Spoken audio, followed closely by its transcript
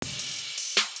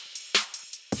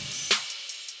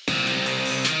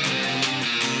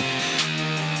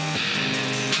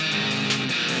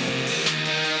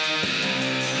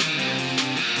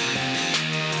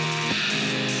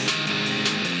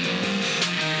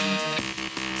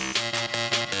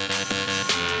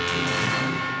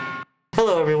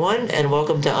everyone, and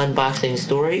welcome to Unboxing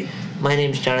Story. My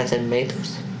name's Jonathan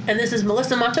Matos. And this is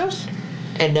Melissa Matos.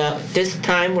 And this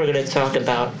time we're going to talk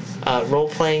about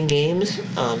role-playing games.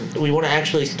 We want to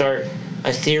actually start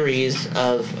a series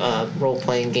of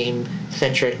role-playing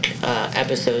game-centric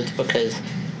episodes because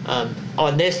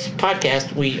on this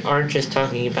podcast we aren't just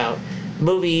talking about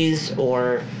movies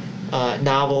or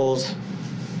novels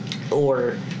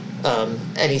or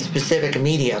any specific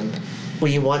medium.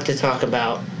 We want to talk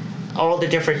about all the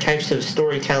different types of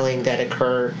storytelling that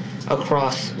occur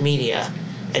across media.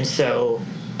 And so,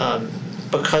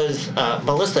 because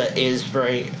Melissa is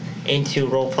very into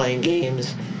role-playing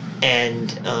games and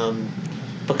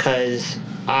because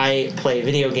I play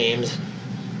video games,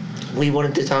 we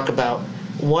wanted to talk about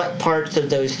what parts of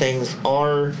those things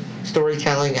are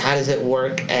storytelling, how does it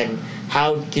work, and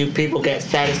how do people get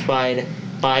satisfied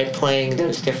by playing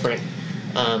those different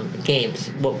games.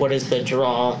 What is the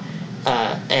draw?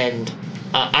 And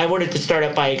I wanted to start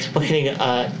up by explaining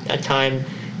a time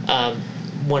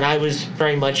when I was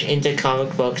very much into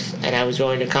comic books, and I was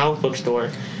going to comic book store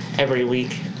every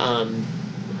week,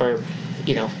 or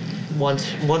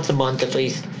once a month at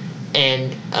least.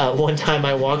 And one time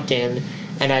I walked in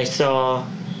and I saw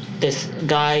this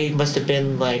guy, must have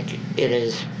been like in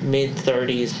his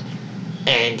mid-30s,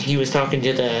 and he was talking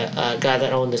to the guy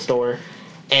that owned the store,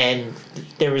 and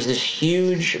there was this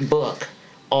huge book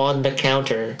on the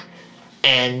counter,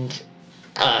 and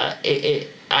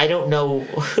I don't know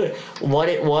what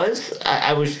it was.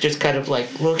 I was just kind of like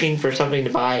looking for something to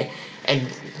buy and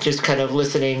just kind of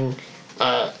listening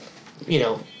that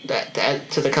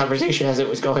to the conversation as it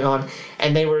was going on.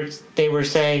 And they were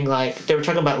saying, like, they were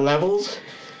talking about levels,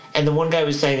 and the one guy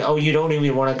was saying, oh, you don't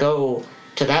even want to go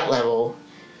to that level.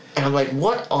 And I'm like,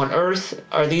 what on earth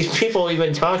are these people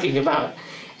even talking about?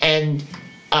 And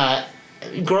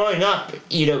growing up,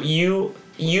 you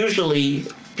usually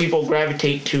people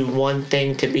gravitate to one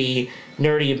thing to be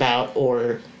nerdy about,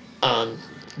 or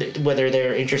whether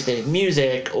they're interested in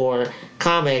music or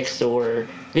comics or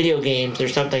video games or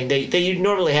something. They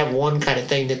normally have one kind of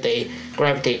thing that they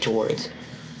gravitate towards.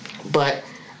 But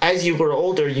as you grow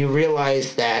older, you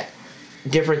realize that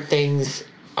different things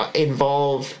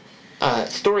involve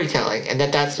storytelling, and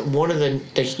that's one of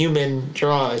the human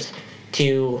draws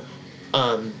to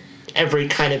every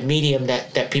kind of medium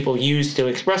that people use to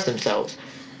express themselves.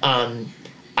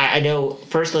 I know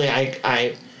personally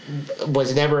I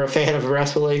was never a fan of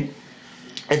wrestling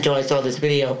until I saw this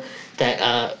video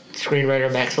that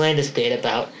screenwriter Max Landis did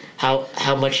about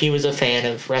how much he was a fan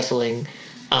of wrestling,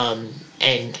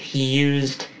 and he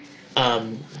used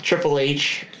Triple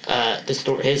H,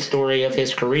 his story of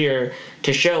his career,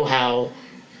 to show how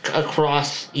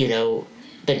across the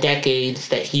decades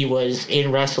that he was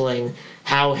in wrestling,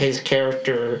 how his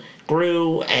character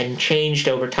grew and changed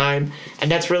over time. And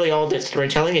that's really all that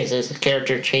storytelling is the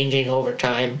character changing over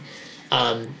time.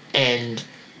 And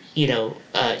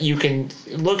you can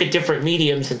look at different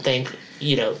mediums and think,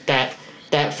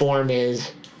 that form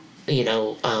is,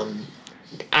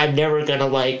 I'm never gonna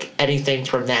like anything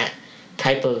from that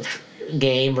type of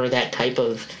game or that type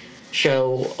of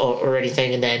show or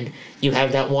anything. And then you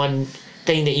have that one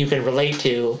thing that you can relate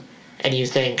to, and you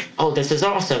think, oh, this is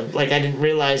awesome. Like, I didn't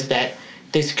realize that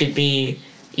this could be,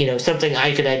 something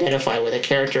I could identify with, a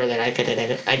character that I could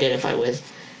identify with.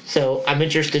 So I'm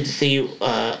interested to see,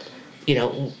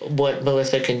 what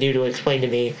Melissa can do to explain to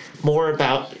me more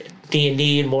about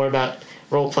D&D and more about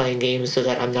role-playing games, so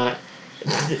that I'm not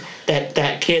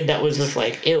that kid that was just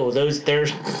like, ew, there's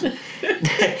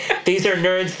these are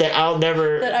nerds that I'll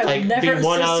never that I would never be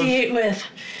one associate with.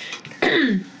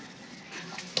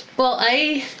 Well,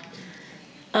 I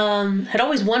had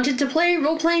always wanted to play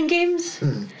role-playing games,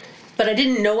 but I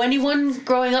didn't know anyone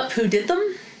growing up who did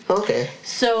them. Okay.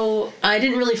 So I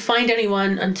didn't really find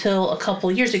anyone until a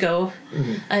couple years ago.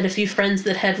 Mm-hmm. I had a few friends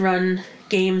that had run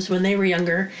games when they were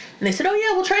younger, and they said, oh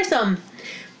yeah, we'll try some.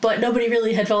 But nobody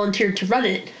really had volunteered to run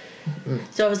it. Mm-hmm.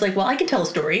 So I was like, well, I can tell a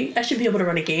story. I should be able to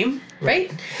run a game,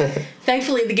 right?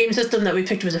 Thankfully, the game system that we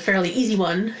picked was a fairly easy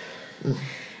one. Mm-hmm.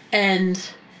 And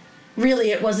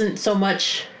really, it wasn't so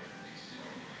much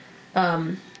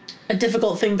a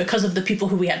difficult thing because of the people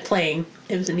who we had playing.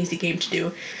 It was an easy game to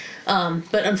do.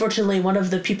 But unfortunately, one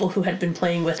of the people who had been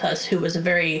playing with us, who was a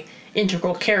very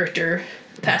integral character,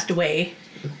 passed away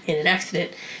in an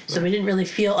accident. So we didn't really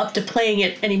feel up to playing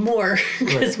it anymore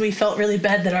because we felt really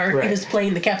bad that he was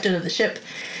playing the captain of the ship,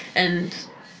 and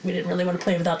we didn't really want to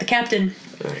play without the captain.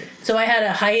 Right. So I had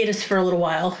a hiatus for a little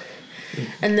while.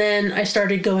 And then I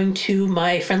started going to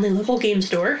my friendly local game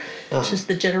store, which is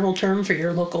the general term for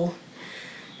your local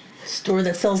store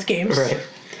that sells games.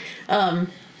 Right.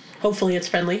 Hopefully it's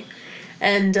friendly.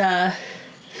 and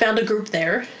found a group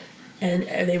there, and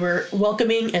they were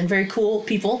welcoming and very cool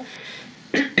people.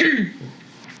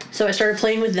 So I started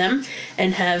playing with them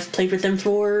and have played with them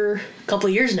for a couple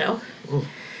of years now. Mm.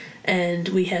 And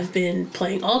we have been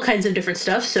playing all kinds of different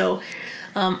stuff. So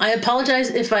I apologize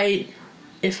if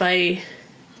I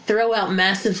throw out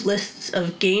massive lists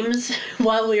of games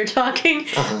while we are talking,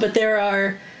 but there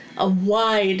are a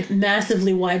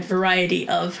massively wide variety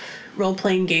of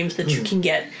role-playing games that you can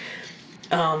get.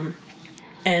 And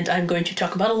I'm going to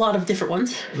talk about a lot of different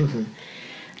ones. Mm-hmm.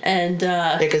 And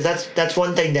because that's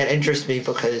one thing that interests me,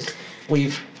 because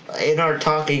we've in our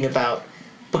talking about,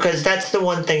 because that's the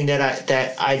one thing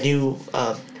that I do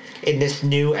in this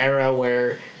new era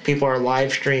where people are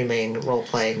live streaming role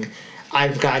playing.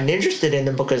 I've gotten interested in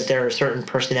them because there are certain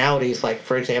personalities, like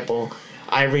for example,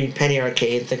 I read Penny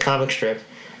Arcade, the comic strip,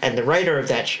 and the writer of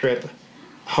that strip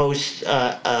hosts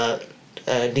a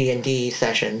D&D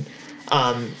session.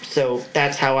 So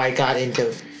that's how I got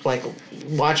into like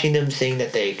watching them, seeing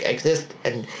that they exist,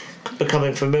 and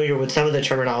becoming familiar with some of the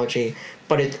terminology.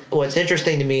 But what's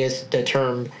interesting to me is the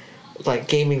term like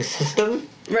gaming system,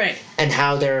 right, and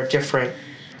how they're different.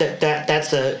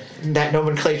 That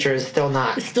nomenclature is still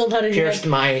not in pierced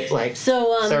my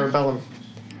cerebellum.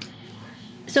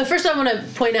 So first I want to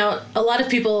point out a lot of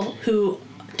people who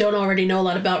don't already know a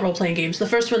lot about role-playing games. The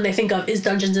first one they think of is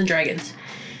Dungeons and Dragons.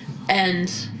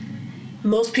 And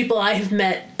most people I have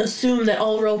met assume that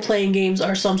all role-playing games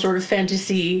are some sort of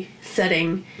fantasy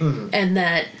setting, and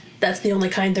that's the only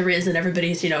kind there is, and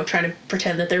everybody's, trying to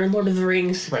pretend that they're in Lord of the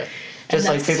Right. Just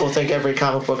like people think every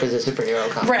comic book is a superhero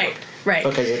comic book. Right.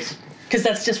 Because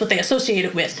that's just what they associate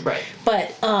it with. Right.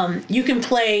 But you can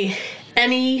play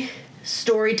any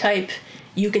story type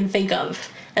you can think of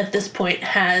at this point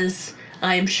has,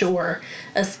 I'm sure,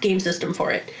 a game system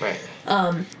for it. Right.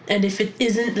 And if it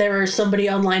isn't, there is somebody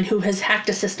online who has hacked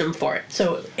a system for it.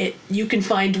 So you can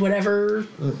find whatever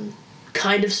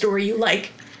kind of story you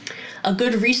like. A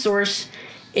good resource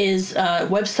is a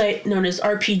website known as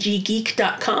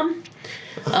rpggeek.com.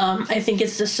 I think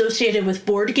it's associated with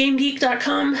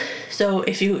boardgamegeek.com. So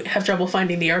if you have trouble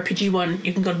finding the RPG one,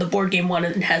 you can go to the board game one,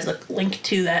 and it has a link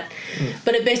to that.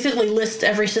 But it basically lists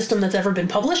every system that's ever been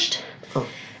published. Oh.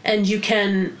 And you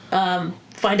can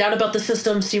find out about the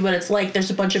system, see what it's like.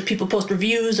 There's a bunch of people post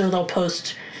reviews, or they'll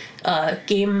post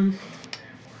game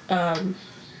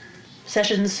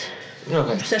sessions,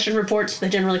 session reports, they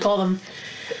generally call them.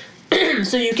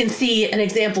 So you can see an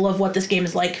example of what this game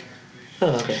is like.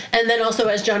 Oh, okay. And then also,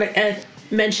 as John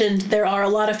mentioned, there are a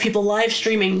lot of people live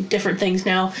streaming different things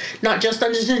now. Not just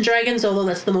Dungeons and Dragons, although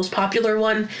that's the most popular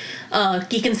one.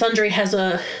 Geek and Sundry has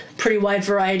a pretty wide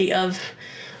variety of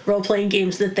role-playing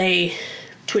games that they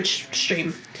Twitch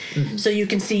stream. So you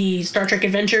can see Star Trek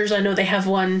Adventures. I know they have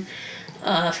one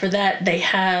for that. They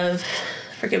have,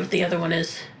 I forget what the other one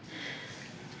is.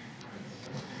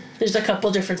 There's a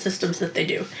couple different systems that they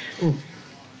do.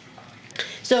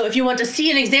 So if you want to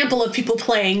see an example of people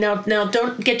playing, now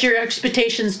don't get your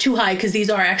expectations too high, because these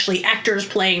are actually actors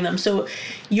playing them. So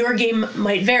your game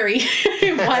might vary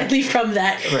widely from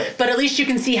that. Right. But at least you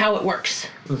can see how it works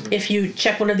if you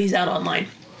check one of these out online.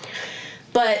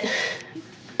 But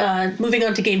moving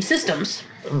on to game systems,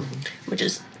 which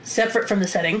is separate from the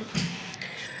setting,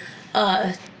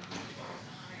 the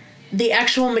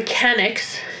actual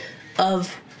mechanics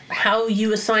of how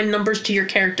you assign numbers to your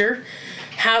character,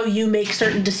 how you make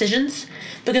certain decisions,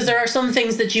 because there are some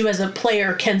things that you as a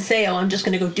player can say, oh, I'm just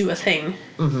going to go do a thing.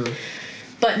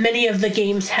 But many of the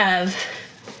games have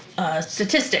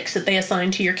statistics that they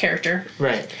assign to your character.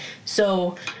 Right.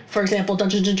 So, for example,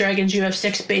 Dungeons and Dragons, you have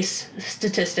 6 base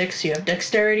statistics. You have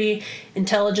dexterity,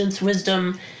 intelligence,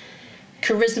 wisdom,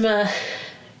 charisma.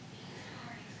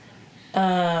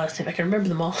 Let's see if I can remember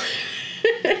them all.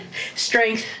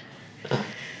 Strength.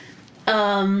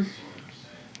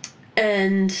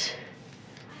 And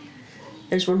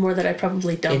there's one more that I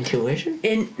probably don't. Intuition?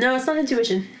 No, it's not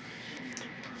intuition.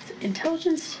 It's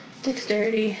intelligence,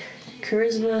 dexterity,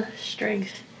 charisma,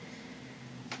 strength,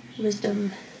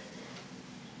 wisdom.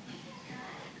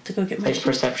 To go get my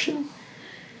perception?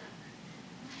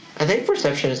 I think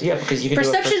perception is because you can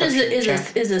perception do a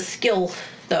perception is a skill,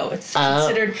 though. It's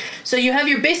considered. So you have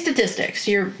your base statistics,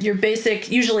 your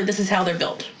basic. Usually, this is how they're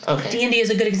built. Okay. D&D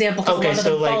is a good example because a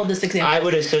lot of them follow this example. I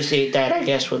would associate that, I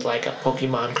guess, with like a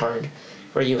Pokemon card,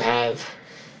 where you have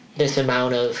this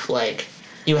amount of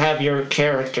you have your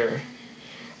character,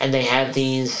 and they have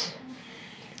these.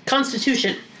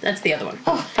 Constitution. That's the other one.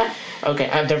 Oh, okay.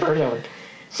 I've never heard that one.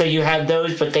 So you have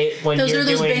those, but those are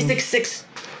those basic 6.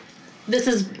 This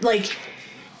is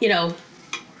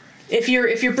if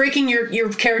you're breaking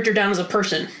your character down as a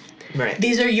person, Right.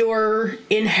 These are your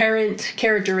inherent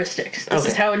characteristics. This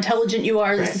is how intelligent you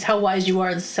are. This is how wise you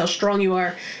are. This is how strong you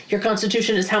are. Your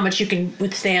constitution is how much you can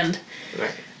withstand.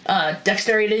 Right.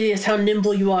 Dexterity is how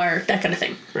nimble you are. That kind of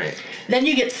thing. Right. Then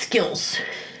you get skills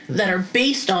that are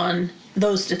based on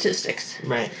those statistics.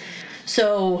 Right.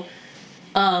 So,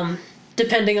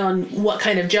 depending on what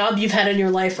kind of job you've had in your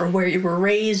life or where you were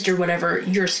raised or whatever,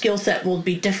 your skill set will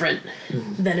be different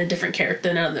than a different character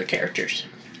than other characters.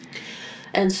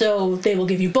 And so they will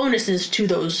give you bonuses to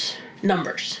those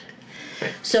numbers.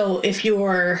 Right. So if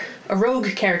you're a rogue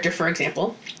character, for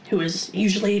example, who has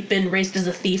usually been raised as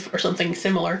a thief or something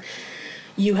similar,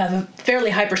 you have a fairly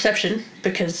high perception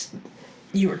because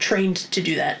you were trained to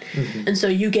do that. Mm-hmm. And so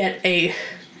you get a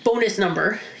bonus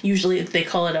number. Usually they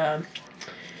call it a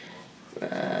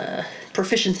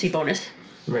proficiency bonus.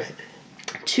 Right.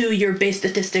 To your base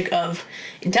statistic of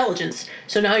intelligence.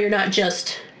 So now you're not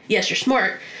just, yes, you're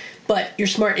smart, but you're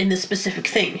smart in this specific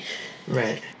thing.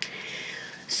 Right.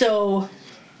 So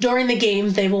during the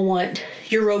game, they will want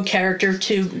your rogue character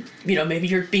to, maybe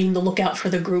you're being the lookout for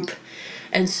the group.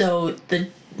 And so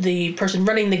the person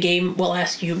running the game will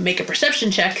ask you make a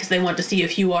perception check because they want to see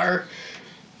if you are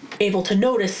able to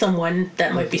notice someone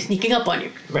that might be sneaking up on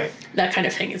you. Right. That kind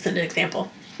of thing is an example.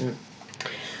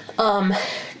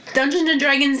 Dungeons and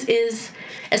Dragons is,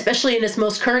 especially in its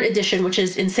most current edition, which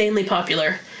is insanely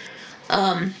popular,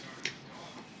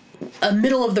 a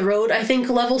middle of the road, I think,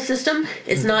 level system.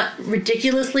 It's not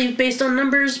ridiculously based on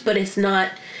numbers, but it's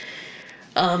not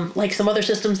like some other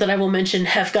systems that I will mention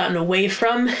have gotten away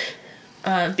from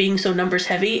being so numbers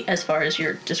heavy as far as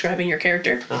you're describing your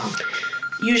character.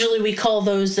 Usually we call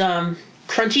those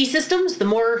crunchy systems. The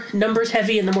more numbers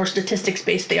heavy and the more statistics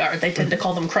based they are, they tend to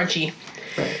call them crunchy.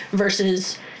 Right.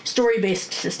 Versus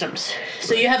story-based systems.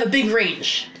 So you have a big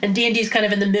range, and D&D is kind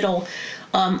of in the middle.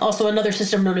 Also, another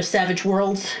system known as Savage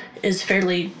Worlds is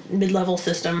fairly mid-level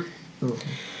system.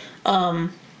 Mm-hmm.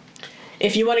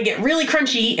 If you want to get really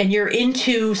crunchy and you're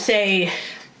into, say,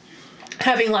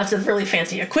 having lots of really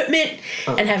fancy equipment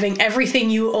and having everything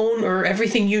you own or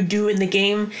everything you do in the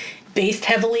game based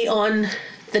heavily on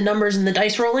the numbers and the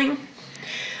dice rolling,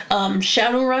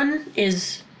 Shadowrun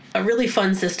is a really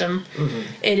fun system. Mm-hmm.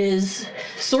 It is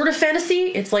sort of fantasy.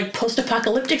 It's like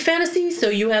post-apocalyptic fantasy. So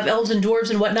you have elves and dwarves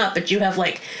and whatnot, but you have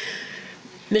like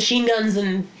machine guns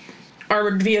and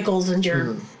armored vehicles, and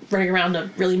you're running around a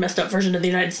really messed up version of the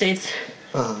United States.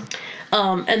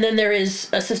 And then there is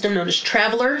a system known as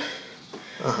Traveler,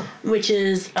 which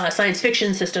is a science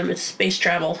fiction system. It's space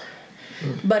travel,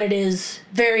 but it is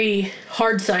very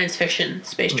hard science fiction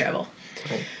space travel.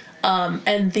 Right.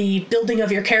 And the building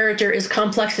of your character is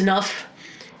complex enough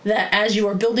that as you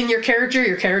are building your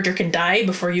character can die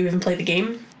before you even play the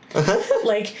game.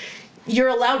 Like, you're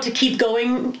allowed to keep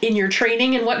going in your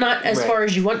training and whatnot as far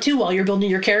as you want to while you're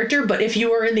building your character, but if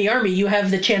you are in the army, you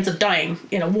have the chance of dying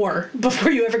in a war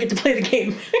before you ever get to play the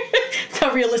game. That's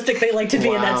how realistic they like to be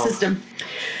in that system.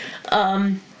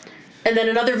 And then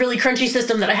another really crunchy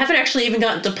system that I haven't actually even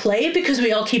gotten to play because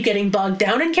we all keep getting bogged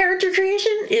down in character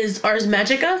creation is Ars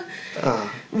Magica,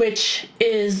 which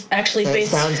is actually that based...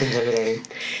 sounds intimidating.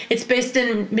 It's based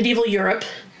in medieval Europe,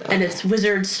 and it's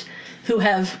wizards who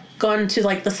have gone to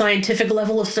like the scientific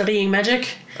level of studying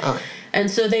magic. And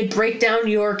so they break down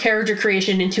your character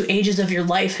creation into ages of your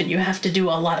life, and you have to do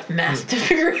a lot of math to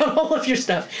figure out all of your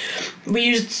stuff. We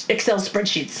used Excel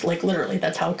spreadsheets, like literally,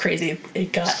 that's how crazy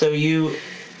it got. So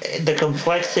the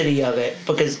complexity of it,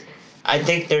 because I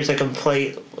think there's a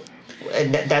complaint,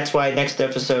 and that's why next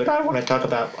episode I want to talk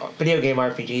about video game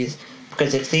RPGs,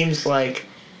 because it seems like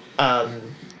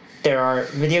there are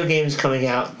video games coming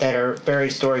out that are very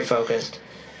story focused,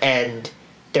 and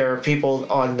there are people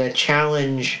on the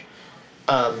challenge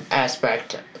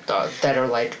aspect that are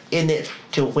like in it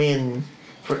to win,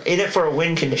 in it for a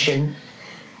win condition.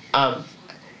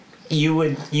 You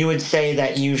would say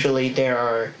that usually there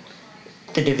are,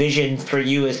 the division for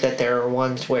you is that there are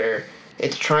ones where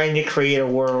it's trying to create a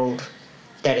world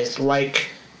that is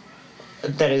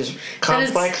complex. That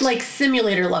is like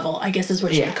simulator level, I guess is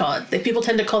what you would call it. People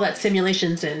tend to call that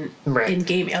simulations in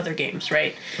other games,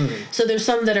 right? Mm-hmm. So there's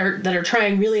some that are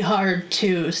trying really hard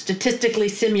to statistically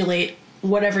simulate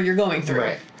whatever you're going through.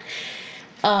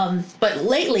 Right. But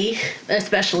lately,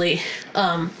 especially,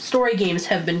 story games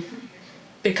have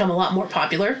become a lot more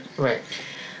popular. Right.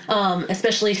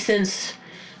 Especially since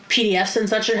PDFs and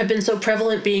such have been so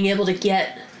prevalent, being able to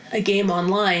get a game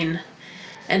online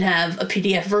and have a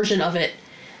PDF version of it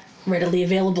readily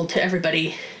available to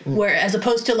everybody. Where, as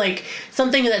opposed to like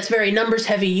something that's very numbers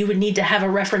heavy, you would need to have a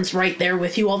reference right there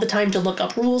with you all the time to look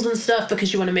up rules and stuff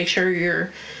because you want to make sure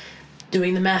you're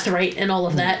doing the math right and all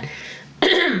of that.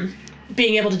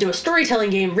 being able to do a storytelling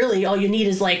game, really all you need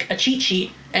is like a cheat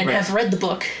sheet and have read the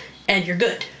book, and you're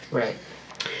good. Right.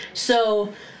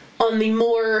 So, on the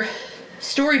more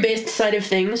story-based side of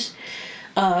things,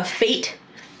 Fate,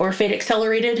 or Fate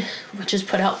Accelerated, which is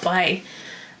put out by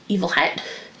Evil Hat,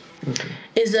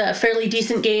 is a fairly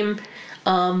decent game.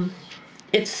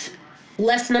 It's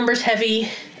less numbers heavy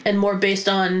and more based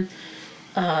on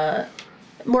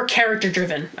more character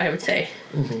driven, I would say.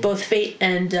 Both Fate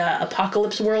and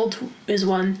Apocalypse World is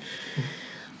one.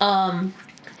 And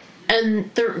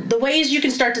the ways you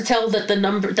can start to tell that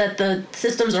the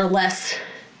systems are less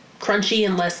crunchy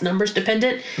and less numbers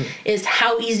dependent is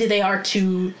how easy they are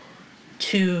to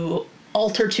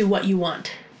alter to what you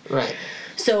want. Right.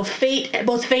 So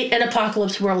both Fate and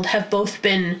Apocalypse World have both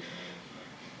been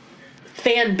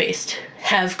fan-based.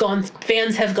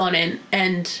 Fans have gone in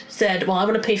and said, well, I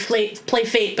want to play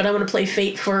Fate, but I want to play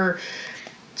Fate for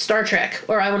Star Trek,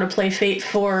 or I want to play Fate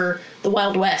for the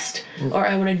Wild West, or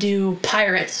I want to do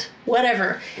pirates,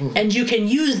 whatever. And you can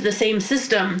use the same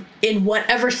system in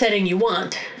whatever setting you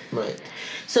want. Right.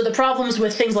 So the problems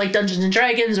with things like Dungeons and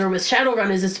Dragons or with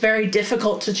Shadowrun is it's very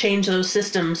difficult to change those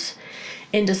systems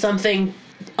into something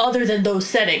other than those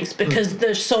settings, because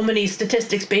there's so many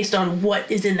statistics based on what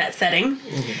is in that setting,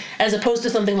 as opposed to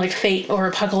something like Fate or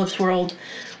Apocalypse World,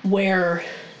 where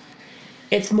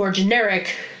it's more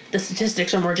generic. The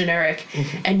statistics are more generic,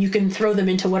 and you can throw them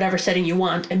into whatever setting you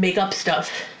want and make up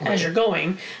stuff as you're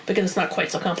going, because it's not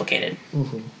quite so complicated.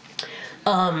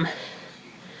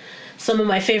 Some of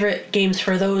my favorite games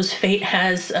for those, Fate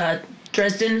has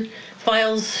Dresden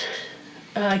Files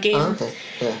game, Okay.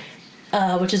 Yeah.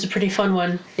 which is a pretty fun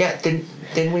one. Yeah.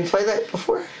 Didn't we play that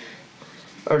before?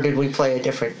 Or did we play a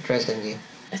different Dresden game?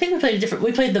 I think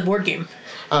we played the board game.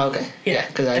 Oh, okay. Yeah,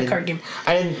 because the card game.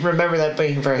 I didn't remember that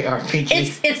being very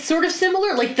RPG. It's sort of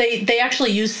similar. Like they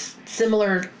actually use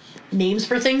similar names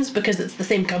for things because it's the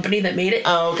same company that made it.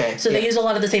 Oh, okay. So they use a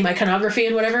lot of the same iconography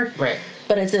and whatever. Right.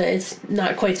 But it's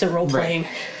not quite so role playing.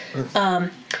 Right.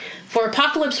 For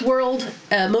Apocalypse World,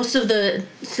 most of the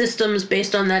systems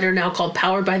based on that are now called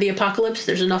Powered by the Apocalypse.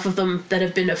 There's enough of them that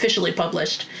have been officially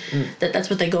published that's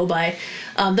what they go by.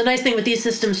 The nice thing with these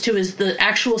systems, too, is the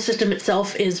actual system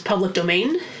itself is public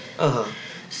domain.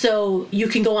 So you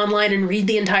can go online and read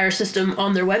the entire system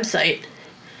on their website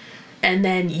and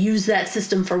then use that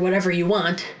system for whatever you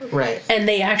want. Right. And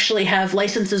they actually have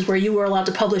licenses where you are allowed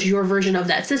to publish your version of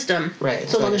that system. Right.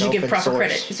 So long as you give proper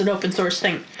credit. It's an open source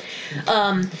thing.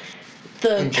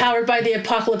 The Powered by the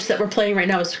Apocalypse that we're playing right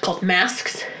now is called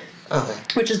Masks. Okay.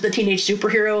 Which is the teenage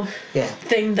superhero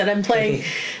thing that I'm playing.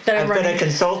 I've been a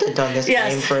consultant on this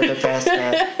game for the past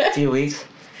few weeks.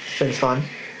 It's been fun.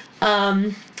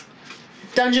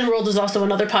 Dungeon World is also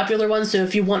another popular one, so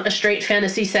if you want a straight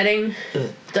fantasy setting,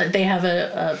 they have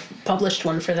a published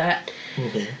one for that.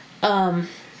 And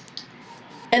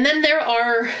then there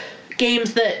are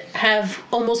games that have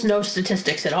almost no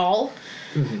statistics at all,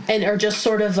 and are just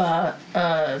sort of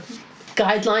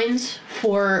guidelines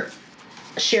for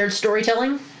shared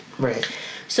storytelling. Right.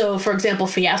 So, for example,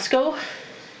 Fiasco.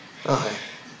 Okay.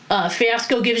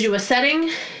 Fiasco gives you a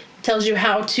setting, tells you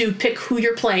how to pick who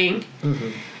you're playing,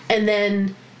 and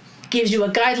then gives you a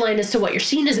guideline as to what your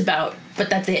scene is about, but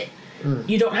that's it.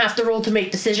 You don't have to roll to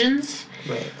make decisions.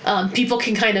 Right. People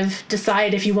can kind of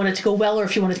decide if you want it to go well or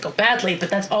if you want it to go badly, but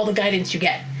that's all the guidance you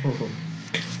get.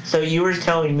 So you were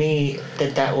telling me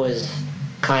that was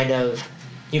kind of,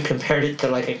 you compared it to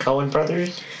like a Coen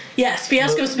Brothers? Yes,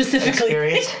 Fiasco specifically.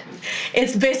 Experience?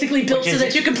 It's basically built so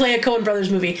that you can play a Coen Brothers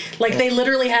movie. Like, they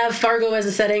literally have Fargo as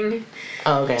a setting.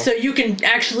 Oh, okay. So you can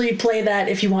actually play that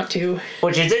if you want to.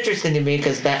 Which is interesting to me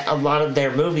because that a lot of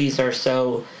their movies are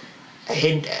so,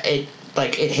 it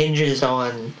hinges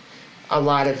on a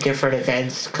lot of different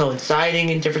events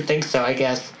coinciding and different things. So I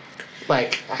guess,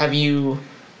 like, have you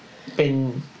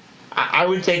been? I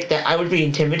would think that I would be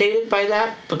intimidated by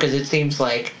that because it seems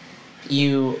like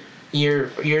it's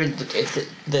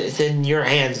in your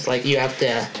hands. Like, you have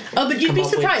to. Oh, but you'd be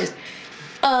surprised.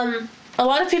 A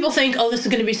lot of people think, oh, this is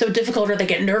going to be so difficult, or they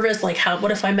get nervous, like,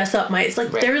 what if I mess up my... It's like,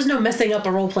 there is no messing up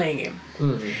a role-playing game.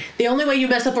 The only way you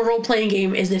mess up a role-playing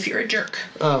game is if you're a jerk.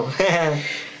 Oh.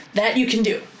 That you can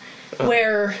do.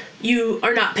 Where you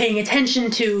are not paying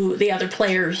attention to the other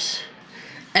players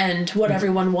and what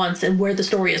everyone wants and where the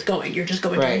story is going. You're just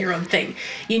going doing your own thing.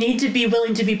 You need to be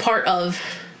willing to be part of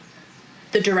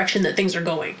the direction that things are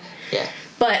going. Yeah.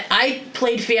 But I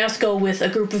played Fiasco with a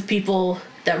group of people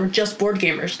that were just board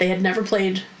gamers. They had never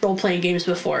played role-playing games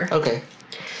before. Okay.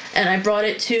 And I brought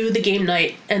it to the game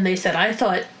night, and they said, I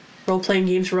thought role-playing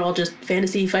games were all just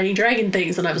fantasy fighting dragon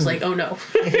things. And I was like, oh no.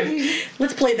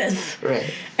 Let's play this.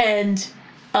 Right. And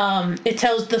it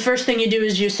tells the first thing you do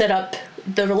is you set up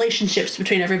the relationships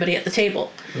between everybody at the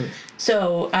table.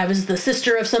 So I was the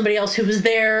sister of somebody else who was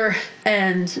there,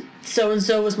 and so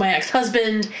was my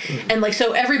ex-husband, and like,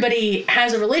 so everybody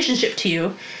has a relationship to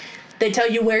you. They tell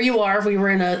you where you are. We were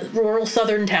in a rural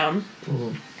southern town,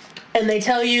 and they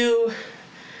tell you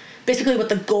basically what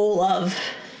the goal of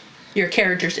your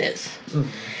characters is.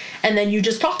 And then you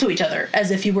just talk to each other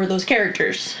as if you were those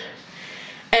characters.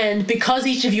 And because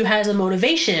each of you has a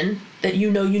motivation that you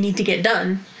know you need to get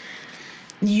done,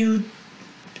 you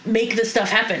make this stuff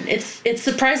happen. It's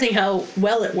surprising how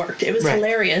well it worked. It was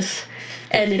hilarious.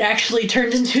 And it actually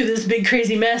turned into this big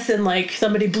crazy mess, and like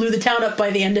somebody blew the town up by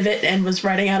the end of it and was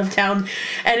riding out of town.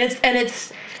 And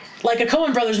it's like a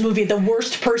Coen Brothers movie. The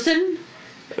worst person,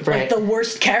 like the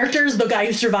worst characters, the guy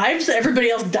who survives, everybody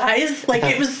else dies. Like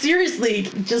it was seriously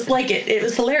just like it. It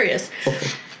was hilarious.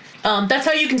 That's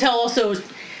how you can tell also.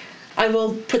 I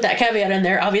will put that caveat in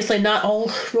there. Obviously, not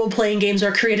all role-playing games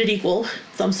are created equal.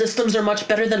 Some systems are much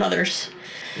better than others.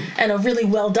 And a really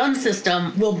well-done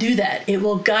system will do that. It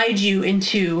will guide you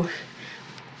into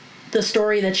the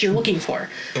story that you're looking for.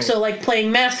 So, like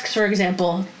playing Masks, for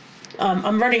example,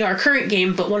 I'm running our current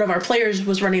game, but one of our players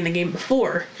was running the game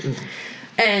before.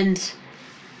 And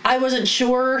I wasn't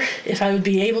sure if I would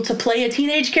be able to play a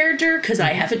teenage character, because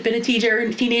I haven't been a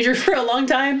teenager for a long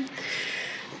time.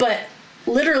 But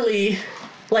literally,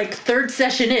 like, third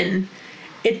session in,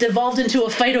 it devolved into a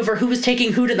fight over who was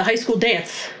taking who to the high school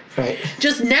dance. Right.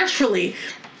 Just naturally.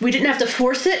 We didn't have to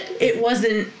force it. It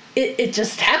wasn't... It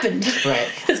just happened. Right.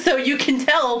 So you can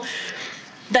tell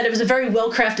that it was a very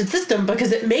well-crafted system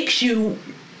because it makes you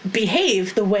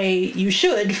behave the way you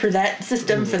should for that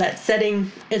system, for that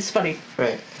setting. It's funny.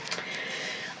 Right.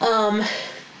 And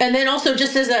then also,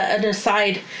 just as an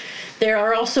aside... There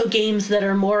are also games that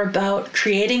are more about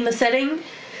creating the setting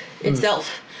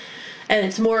itself. And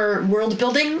it's more world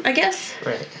building, I guess,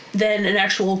 than an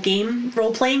actual game,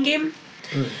 role-playing game.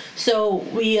 So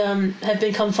we have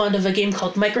become fond of a game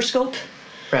called Microscope.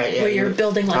 Right, yeah. Where you're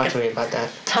building like talk to me about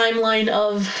that. Timeline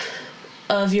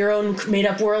of your own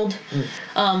made-up world.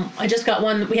 I just got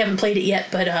one. We haven't played it yet,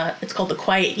 but it's called The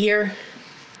Quiet Year,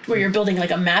 where you're building like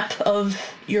a map of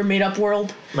your made-up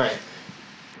world. Right.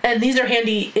 And these are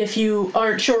handy if you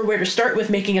aren't sure where to start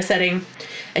with making a setting,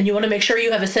 and you want to make sure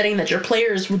you have a setting that your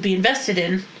players would be invested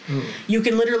in. You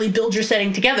can literally build your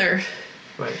setting together.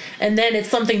 Right. And then it's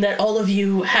something that all of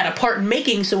you had a part in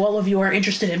making, so all of you are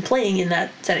interested in playing in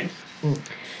that setting.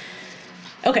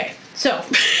 Okay, so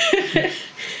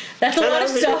that's a lot of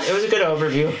stuff. It was a good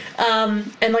overview.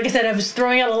 And like I said, I was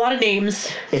throwing out a lot of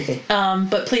names.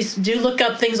 But please do look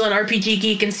up things on RPG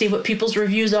Geek and see what people's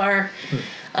reviews are.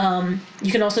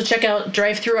 You can also check out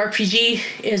Drive-Thru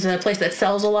RPG is a place that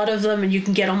sells a lot of them, and you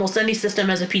can get almost any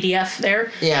system as a PDF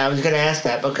there. Yeah, I was going to ask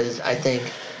that because I think,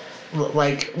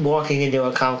 like, walking into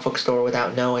a comic book store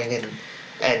without knowing,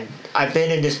 and I've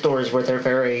been into stores where they're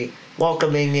very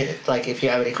welcoming, and, like, if you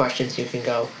have any questions, you can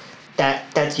go.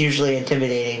 That's usually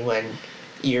intimidating when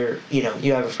you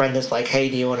have a friend that's like, hey,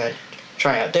 do you want to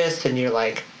try out this? And you're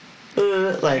like, I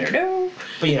don't know.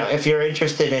 But, if you're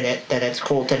interested in it, then it's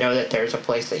cool to know that there's a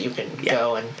place that you can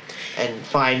go and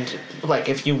find, like,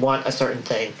 if you want a certain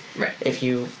thing. Right. If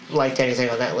you liked anything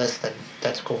on that list, then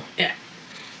that's cool. Yeah.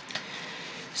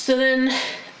 So then,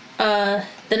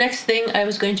 the next thing I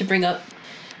was going to bring up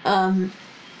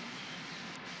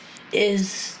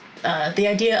is the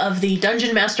idea of the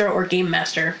Dungeon Master or Game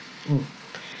Master.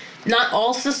 Not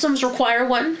all systems require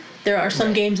one. There are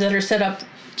some games that are set up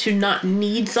to not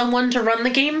need someone to run the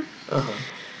game.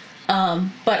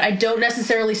 But I don't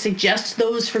necessarily suggest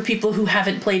those for people who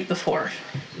haven't played before.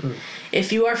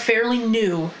 If you are fairly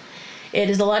new, it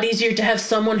is a lot easier to have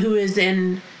someone who is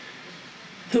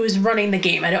running the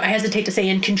game. I hesitate to say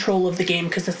in control of the game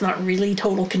because it's not really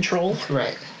total control.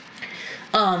 Right.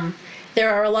 There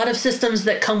are a lot of systems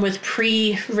that come with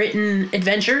pre-written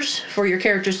adventures for your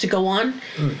characters to go on,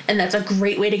 and that's a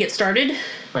great way to get started,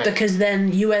 because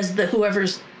then you as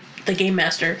whoever's the game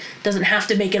master doesn't have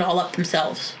to make it all up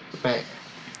themselves. Right.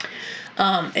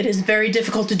 It is very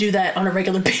difficult to do that on a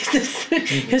regular basis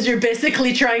because you're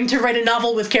basically trying to write a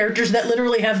novel with characters that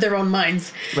literally have their own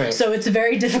minds. Right. So it's a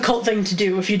very difficult thing to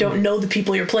do if you don't know the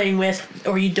people you're playing with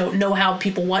or you don't know how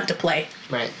people want to play.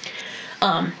 Right.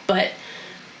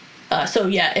 So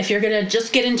yeah, if you're gonna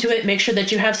just get into it, make sure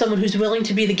that you have someone who's willing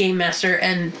to be the game master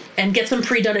and get some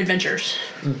pre-done adventures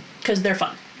because they're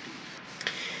fun.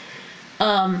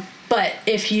 But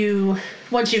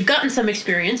once you've gotten some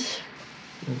experience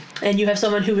and you have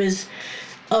someone who is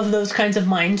of those kinds of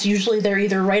minds, usually they're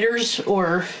either writers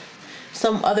or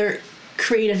some other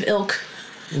creative ilk,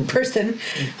 person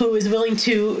who is willing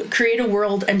to create a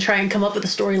world and try and come up with a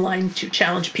storyline to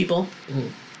challenge people.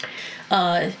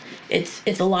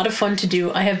 It's a lot of fun to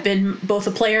do. I have been both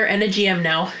a player and a GM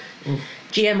now.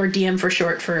 GM or DM for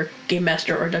short, for Game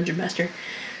Master or Dungeon Master.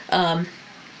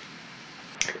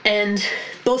 And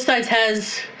both sides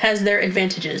has their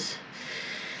advantages.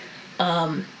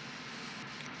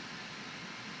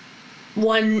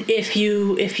 One, if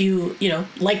you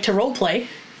like to role play,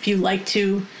 if you like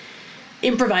to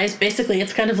improvise, basically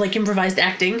it's kind of like improvised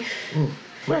acting.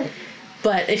 Right.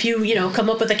 But if you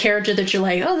come up with a character that you're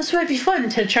like, oh, this might be fun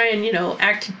to try and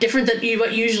act different than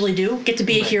what you usually do, get to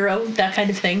be a hero, that kind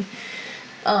of thing.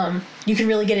 You can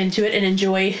really get into it and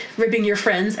enjoy ribbing your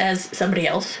friends as somebody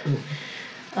else,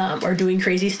 or doing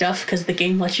crazy stuff because the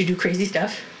game lets you do crazy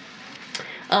stuff.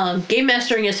 Game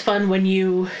mastering is fun when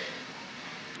you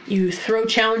throw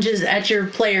challenges at your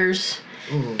players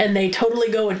and they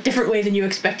totally go a different way than you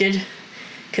expected,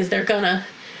 because they're gonna,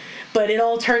 but it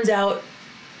all turns out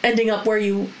ending up where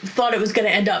you thought it was going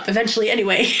to end up eventually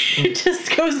anyway. It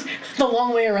just goes the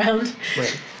long way around.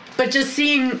 Right. But just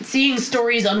seeing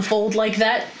stories unfold like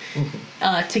that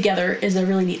together is a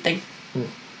really neat thing.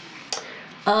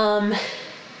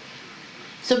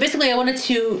 So basically I wanted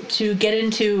to get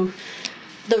into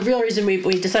the real reason we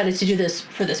decided to do this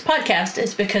for this podcast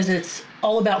is because it's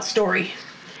all about story.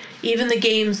 Even the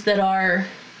games that are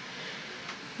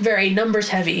very numbers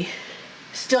heavy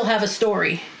still have a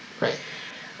story. Right.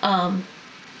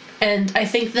 And I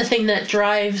think the thing that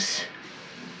drives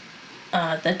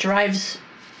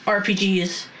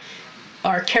RPGs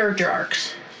are character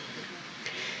arcs.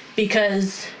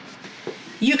 Because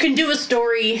you can do a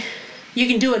story, you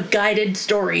can do a guided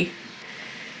story,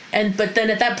 but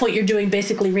then at that point you're doing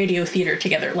basically radio theater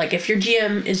together. Like if your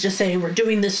GM is just saying, we're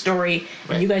doing this story,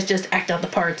 and you guys just act out the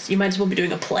parts, you might as well be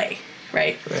doing a play,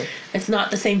 right? It's not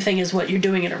the same thing as what you're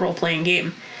doing in a role-playing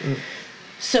game.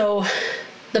 So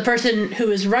the person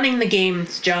who is running the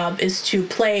game's job is to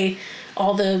play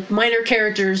all the minor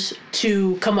characters,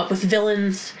 to come up with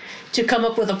villains, to come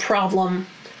up with a problem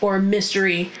or a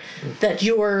mystery that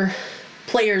your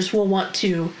players will want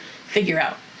to figure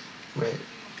out. Right.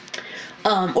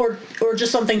 Or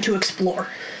just something to explore.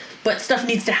 But stuff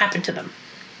needs to happen to them.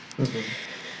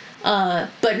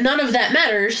 But none of that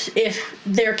matters if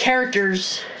their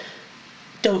characters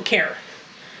don't care.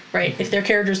 Right? If their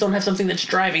characters don't have something that's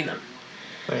driving them.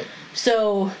 Right.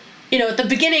 So, at the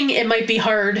beginning it might be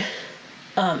hard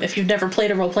if you've never played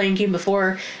a role-playing game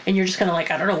before and you're just kind of like,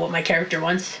 I don't know what my character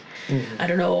wants. I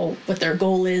don't know what their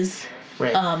goal is.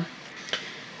 Right.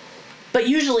 But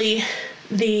usually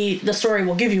the story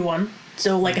will give you one.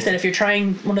 So like I said, if you're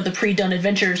trying one of the pre-done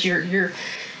adventures, you're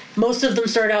most of them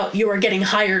start out, you are getting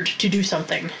hired to do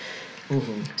something.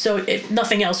 So if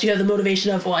nothing else, you have the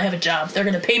motivation of, well, I have a job. They're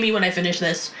going to pay me when I finish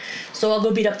this. So I'll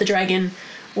go beat up the dragon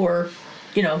or,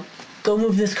 go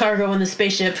move this cargo in the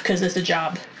spaceship because it's a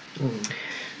job.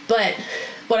 But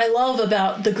what I love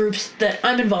about the groups that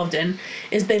I'm involved in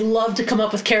is they love to come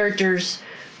up with characters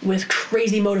with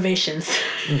crazy motivations,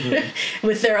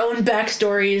 with their own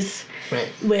backstories,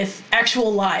 with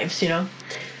actual lives,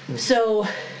 So,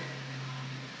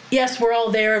 yes, we're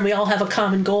all there and we all have a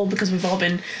common goal because we've all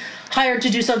been hired to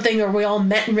do something, or we all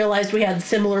met and realized we had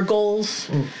similar goals.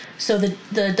 So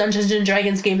the Dungeons and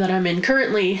Dragons game that I'm in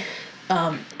currently,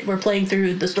 we're playing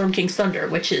through the Storm King's Thunder,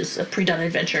 which is a pre-done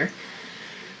adventure.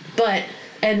 But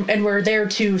and we're there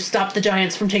to stop the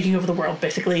giants from taking over the world,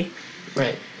 basically.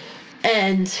 Right.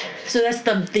 And so that's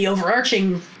the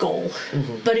overarching goal.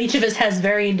 But each of us has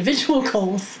very individual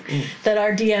goals that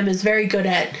our DM is very good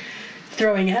at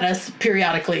throwing at us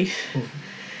periodically,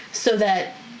 so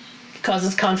that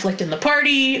causes conflict in the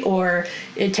party, or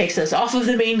it takes us off of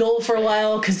the main goal for a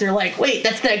while because they're like, wait,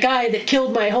 that's that guy that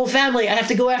killed my whole family, I have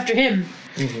to go after him,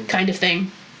 kind of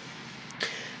thing.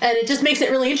 And it just makes it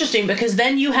really interesting because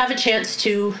then you have a chance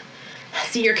to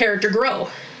see your character grow.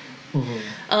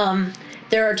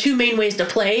 There are two main ways to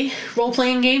play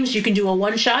role-playing games. You can do a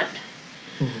one-shot,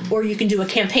 or you can do a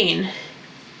campaign.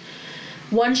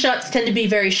 One-shots tend to be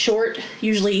very short,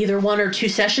 usually either 1 or 2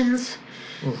 sessions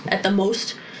at the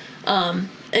most.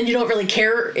 And you don't really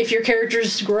care if your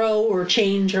characters grow or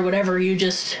change or whatever. You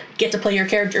just get to play your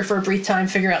character for a brief time,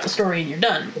 figure out the story, and you're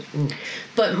done.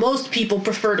 But most people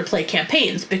prefer to play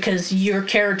campaigns because your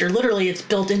character, literally, it's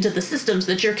built into the systems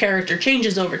that your character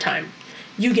changes over time.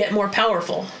 You get more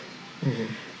powerful.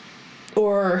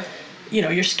 Or,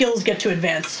 your skills get to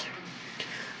advance.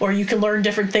 Or you can learn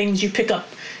different things. You pick up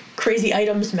crazy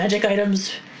items, magic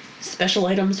items, special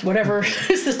items, whatever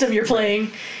system you're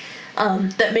playing.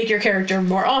 That make your character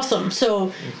more awesome.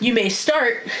 So you may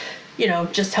start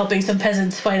just helping some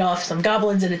peasants fight off some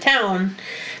goblins in a town.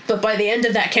 But by the end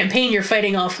of that campaign, you're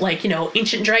fighting off,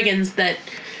 ancient dragons that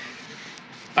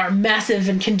are massive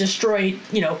and can destroy,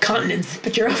 continents.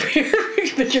 But you're over here,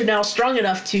 but you're now strong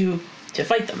enough to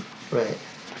fight them. Right.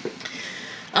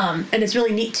 And it's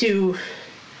really neat to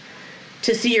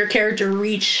see your character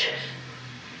reach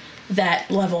that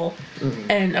level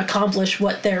and accomplish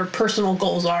what their personal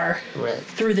goals are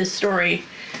through this story.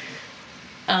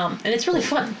 And it's really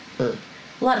fun. A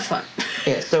lot of fun.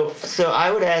 Yeah, so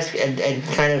I would ask, and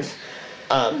kind of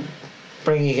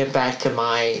bringing it back to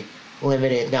my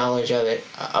limited knowledge of it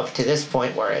up to this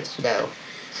point, where it's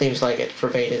seems like it's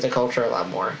pervaded the culture a lot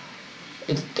more.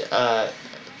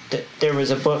 There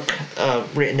was a book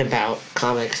written about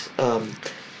comics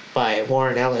by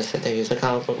Warren Ellis. I think he's a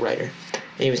comic book writer.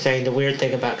 And he was saying the weird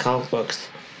thing about comic books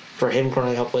for him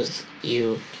growing up was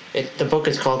the book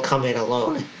is called Come In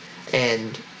Alone,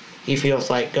 and he feels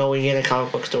like going in a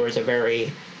comic book store is a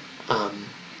very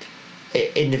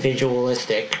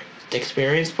individualistic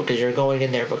experience, because you're going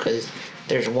in there because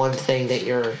there's one thing that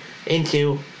you're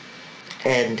into.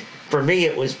 And for me,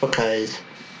 it was because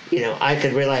I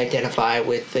could really identify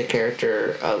with the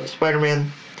character of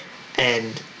Spider-Man,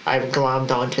 and I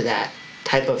glommed onto that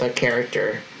type of a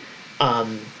character.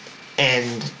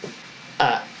 And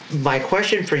my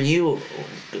question for you,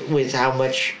 with how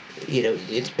much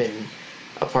it's been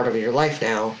a part of your life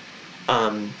now,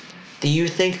 do you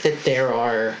think that there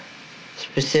are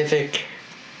specific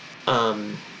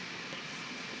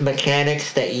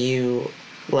mechanics that you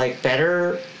like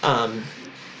better? I'm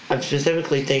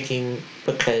specifically thinking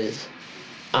because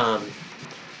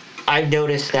I've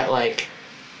noticed that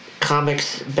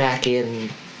comics back in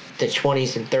the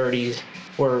 20s and 30s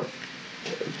were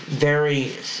very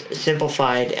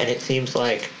simplified, and it seems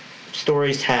like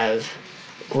stories have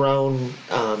grown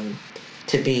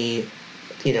to be,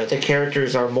 the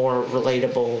characters are more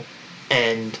relatable,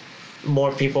 and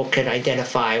more people can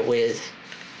identify with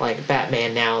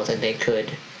Batman now than they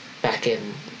could back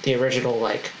in the original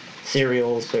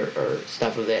serials or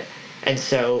stuff of it. And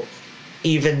so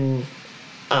even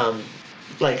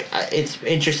it's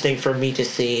interesting for me to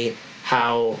see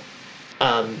how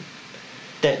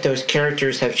that those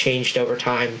characters have changed over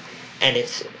time, and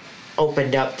it's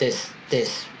opened up this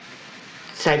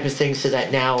type of thing so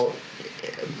that now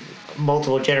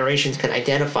multiple generations can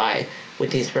identify with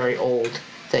these very old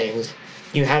things.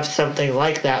 You have something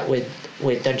like that with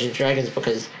Dungeons and Dragons,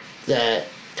 because the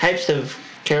types of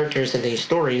characters in these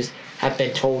stories have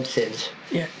been told since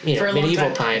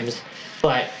medieval times,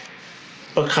 but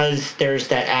because there's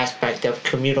that aspect of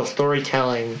communal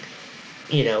storytelling,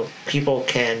 people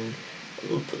can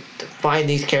find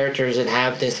these characters and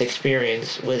have this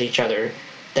experience with each other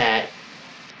that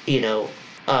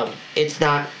it's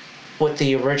not what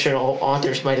the original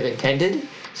authors might have intended.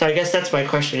 So I guess that's my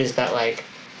question, is that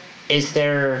is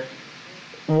there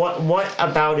what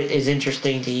about it is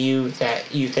interesting to you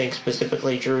that you think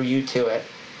specifically drew you to it?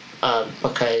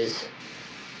 Because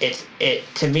it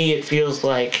to me it feels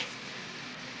like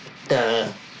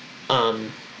the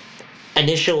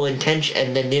initial intention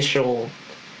and the initial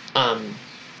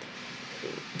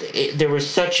there was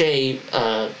such a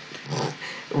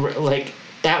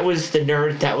that was the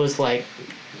nerd that was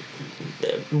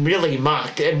really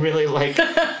mocked and really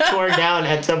torn down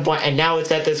at some point, and now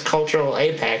it's at this cultural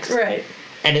apex, right?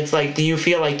 And it's do you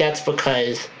feel like that's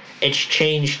because it's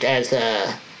changed as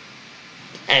a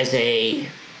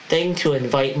thing to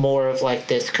invite more of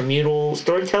this communal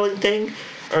storytelling thing,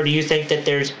 or do you think that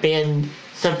there's been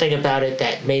something about it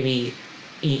that maybe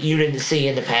you didn't see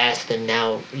in the past and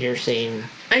now you're seeing?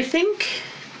 I think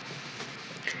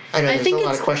there's a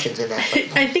lot of questions in that.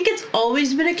 I think it's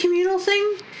always been a communal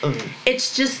thing. Mm-hmm.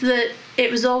 It's just that it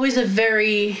was always a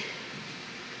very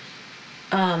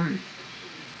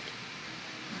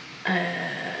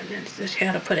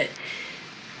how to put it,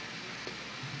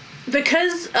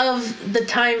 because of the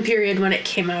time period when it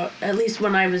came out, at least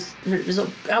when it was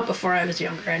out before I was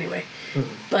younger anyway.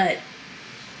 Mm-hmm. But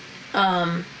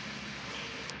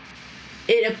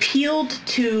it appealed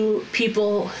to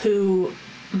people who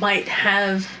might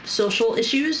have social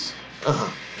issues.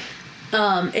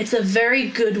 Uh-huh. It's a very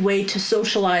good way to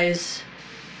socialize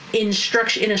in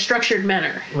a structured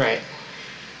manner. Right.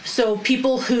 So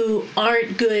people who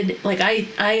aren't good, I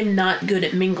am not good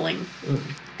at mingling.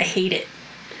 Mm-hmm. I hate it.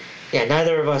 Yeah,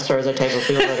 neither of us are the type of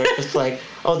people that are just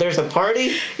oh, there's a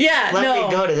party? Yeah, Let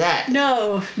me go to that.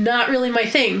 No, not really my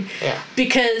thing. Yeah.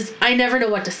 Because I never know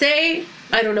what to say.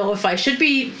 I don't know if I should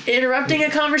be interrupting a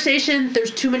conversation.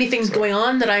 There's too many things going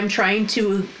on that I'm trying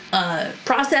to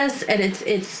process, and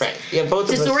it's right. Yeah, both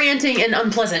disorienting and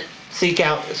unpleasant. Seek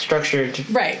out structured.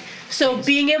 Right. So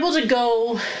being able to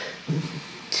go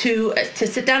to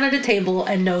sit down at a table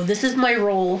and know this is my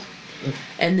role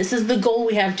and this is the goal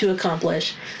we have to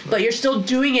accomplish, but you're still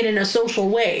doing it in a social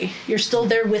way. You're still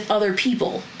there with other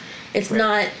people. It's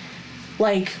not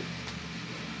like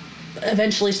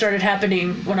eventually started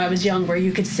happening when I was young, where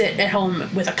you could sit at home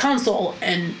with a console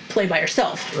and play by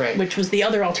yourself, which was the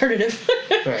other alternative.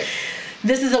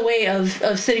 This is a way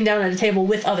of sitting down at a table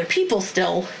with other people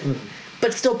still,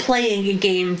 but still playing a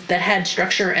game that had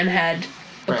structure and had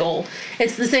a goal.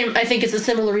 It's the same. I think it's a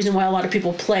similar reason why a lot of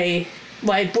people play,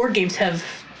 why board games have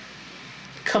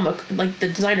come, like the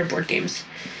designer board games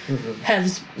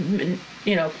has,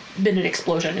 been an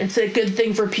explosion. It's a good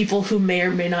thing for people who may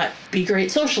or may not be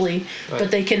great socially, but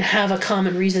they can have a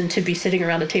common reason to be sitting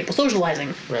around a table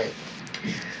socializing.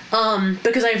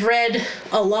 Because I've read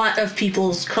a lot of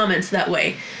people's comments that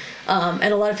way.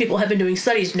 And a lot of people have been doing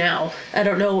studies now. I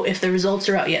don't know if the results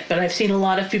are out yet, but I've seen a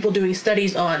lot of people doing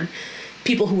studies on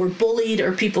people who were bullied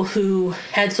or people who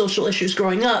had social issues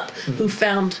growing up who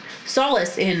found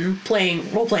solace in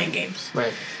playing role-playing games.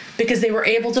 Because they were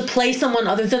able to play someone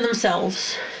other than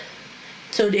themselves,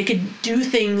 so they could do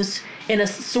things in a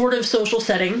sort of social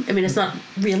setting. I mean, it's not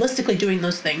realistically doing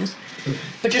those things,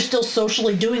 but you're still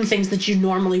socially doing things that you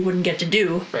normally wouldn't get to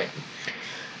do.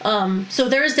 So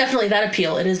there is definitely that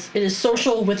appeal. It is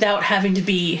social without having to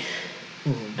be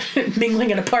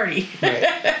mingling at a party.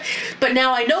 But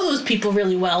now I know those people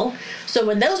really well, so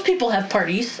when those people have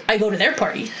parties, I go to their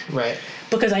parties.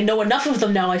 Because I know enough of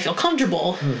them now, I feel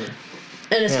comfortable.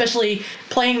 And especially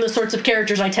playing the sorts of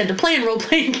characters I tend to play in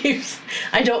role-playing games,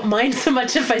 I don't mind so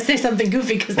much if I say something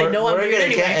goofy because they know I'm weird anyway. We're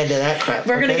going to get into that crap.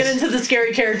 We're going to get into the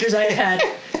scary characters I've had.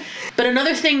 But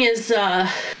another thing is,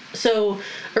 so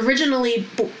originally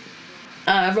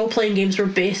role-playing games were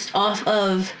based off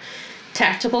of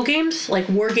tactical games, like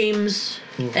war games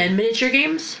and miniature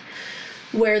games,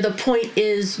 where the point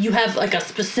is you have like a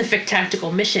specific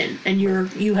tactical mission, and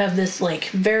you have this like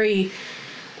very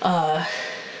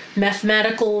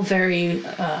mathematical, very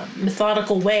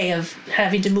methodical way of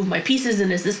having to move my pieces, and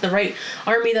is this the right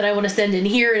army that I want to send in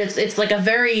here? And it's like a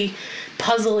very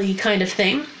puzzly kind of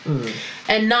thing.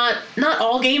 And not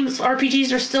all games,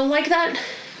 RPGs, are still like that,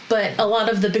 but a lot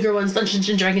of the bigger ones, Dungeons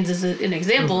and Dragons is an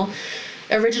example.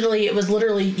 Originally it was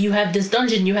literally, you have this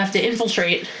dungeon you have to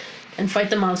infiltrate and fight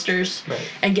the monsters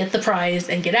and get the prize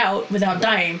and get out without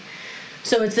dying.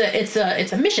 So it's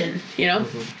a mission,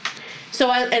 So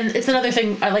and it's another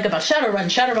thing I like about Shadowrun.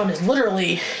 Shadowrun is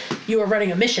literally, you are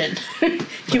running a mission.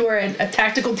 You are a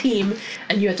tactical team,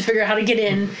 and you have to figure out how to get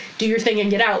in, do your thing,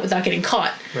 and get out without getting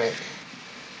caught.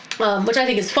 Which I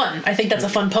think is fun. I think that's a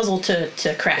fun puzzle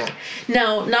to crack.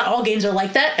 Now, not all games are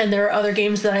like that, and there are other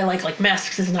games that I like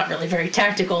Masks is not really very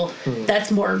tactical. That's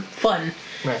more fun,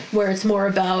 where it's more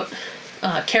about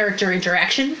character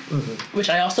interaction, which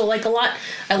I also like a lot.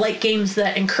 I like games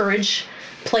that encourage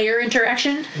player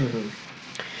interaction.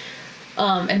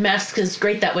 And Masks is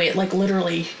great that way. It, like,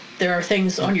 literally, there are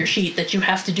things on your sheet that you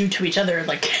have to do to each other,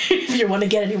 like, if you want to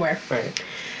get anywhere.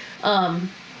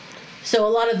 So a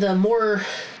lot of the more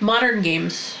modern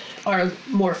games are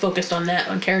more focused on that,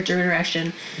 on character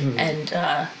interaction and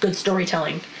good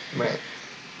storytelling.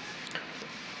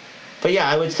 But yeah,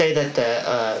 I would say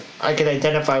that I could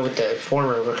identify with the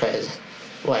former because,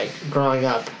 like, growing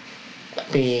up,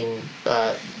 being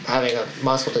having a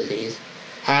muscle disease,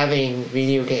 having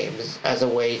video games as a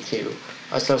way to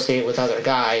associate with other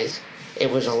guys, it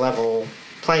was a level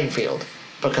playing field,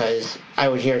 because I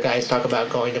would hear guys talk about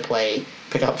going to play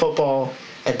pickup football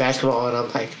and basketball, and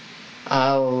I'm like,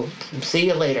 I'll see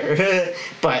you later.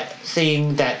 But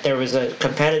seeing that there was a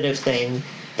competitive thing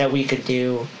that we could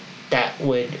do that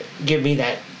would give me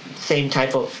that same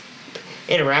type of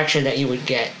interaction that you would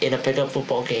get in a pickup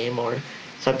football game or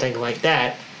something like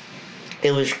that,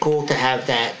 it was cool to have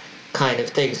that kind of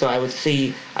thing. So I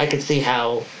could see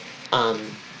how,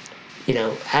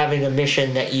 having a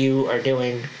mission that you are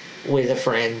doing with a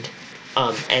friend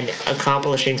and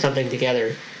accomplishing something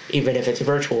together, even if it's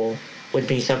virtual, would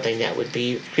be something that would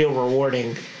feel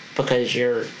rewarding, because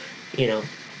you're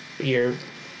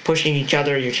pushing each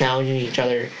other, you're challenging each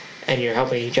other, and you're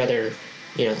helping each other,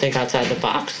 think outside the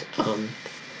box.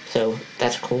 So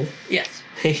that's cool. Yes,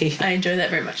 I enjoy that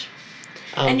very much.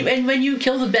 And when you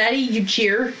kill the baddie, you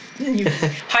cheer, and you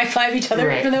high five each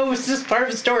other, even though it was just part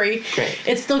of the story.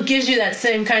 It still gives you that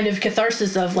same kind of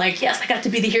catharsis of like, yes, I got to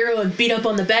be the hero and beat up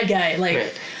on the bad guy.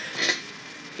 Like,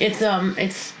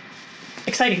 it's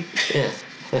exciting. Yeah.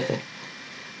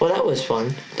 Well, that was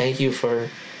fun. Thank you for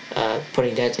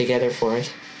putting that together for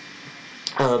us.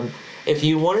 If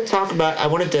you want to talk about, I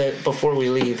wanted to, before we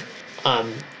leave,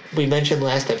 we mentioned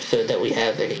last episode that we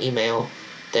have an email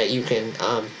that you can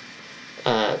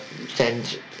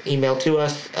send email to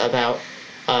us about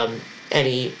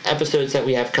any episodes that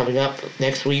we have coming up.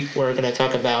 Next week, we're going to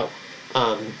talk about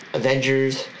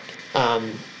Avengers,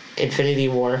 Infinity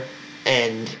War,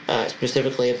 and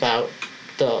specifically about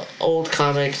the old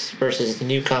comics versus the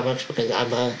new comics, because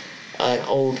I'm an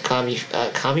old commie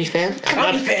fan.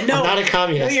 Fan? No. I'm not a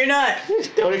communist. No, you're not.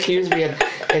 Don't accuse me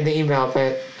in the email,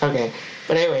 but okay.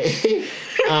 But anyway,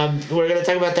 we're going to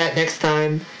talk about that next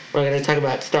time. We're going to talk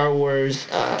about Star Wars,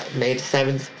 May the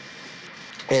 7th,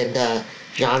 and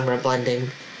genre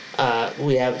blending.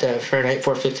 We have the Fahrenheit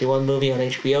 451 movie on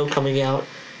HBO coming out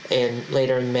and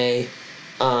later in May.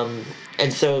 And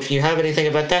so if you have anything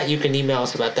about that, you can email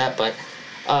us about that. But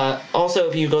also,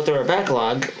 if you go through our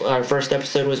backlog, our first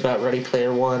episode was about Ready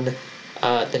Player One.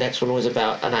 The next one was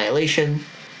about Annihilation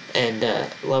and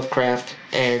Lovecraft.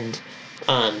 And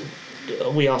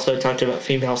we also talked about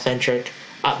female-centric.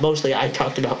 Mostly I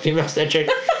talked about female-centric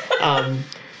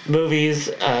movies,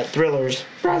 thrillers,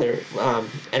 rather.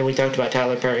 And we talked about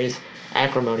Tyler Perry's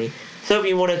Acrimony. So if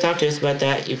you want to talk to us about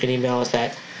that, you can email us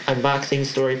at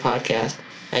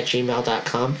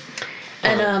unboxingstorypodcast@gmail.com.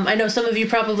 And I know some of you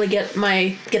probably get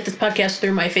this podcast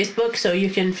through my Facebook, so you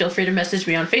can feel free to message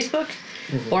me on Facebook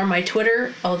or my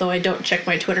Twitter, although I don't check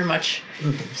my Twitter much,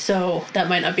 so that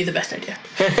might not be the best idea.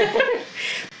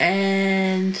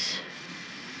 And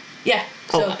yeah,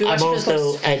 so be watching I'm for the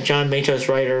also posts. at John Matos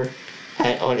Writer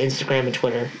on Instagram and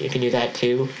Twitter. You can do that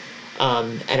too.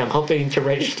 And I'm hoping to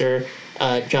register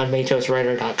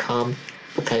johnmatoswriter.com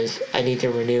because I need to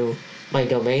renew my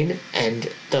domain, and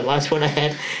the last one I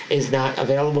had is not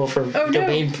available for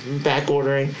domain back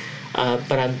ordering.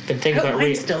 But I've been thinking about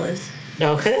mine still is.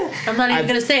 No, I'm not even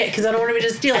gonna say it because I don't want to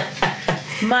just steal it.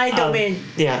 My domain.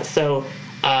 Yeah, so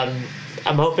I'm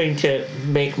hoping to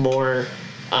make that more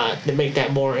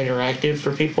interactive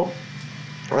for people.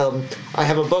 I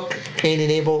have a book, Cain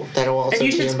and Abel, that'll also and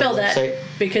you be should on spell the that website.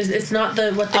 because it's not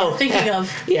what they're thinking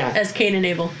of as Cain and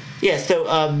Abel. Yeah, so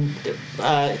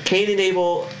Cain and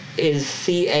Abel is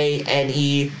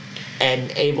C-A-N-E and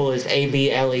Abel is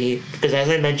A-B-L-E, because as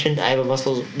I mentioned, I have a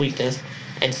muscle weakness,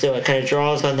 and so it kind of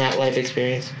draws on that life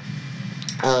experience.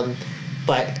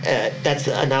 But that's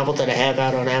a novel that I have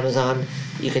out on Amazon.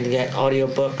 You can get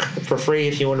audiobook for free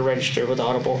if you want to register with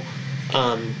Audible,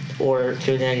 or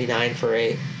 $2.99 for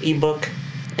a ebook,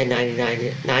 and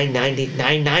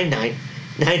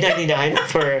 $9.99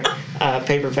 for a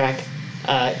paperback.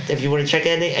 If you want to check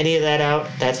any of that out,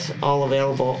 that's all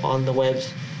available on the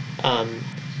webs.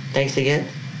 Thanks again.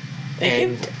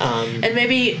 Thank you. And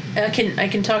maybe I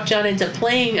can talk John into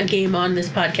playing a game on this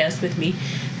podcast with me.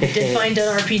 I did find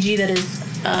an RPG that is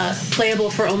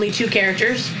playable for only 2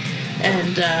 characters,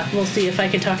 and we'll see if I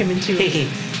can talk him into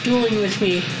dueling with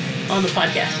me on the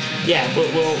podcast. Yeah,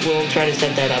 we'll try to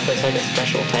set that up as like a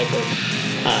special type of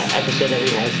episode that we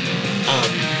have.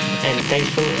 And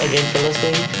thanks again for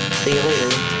listening. See you later.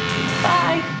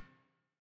 Bye.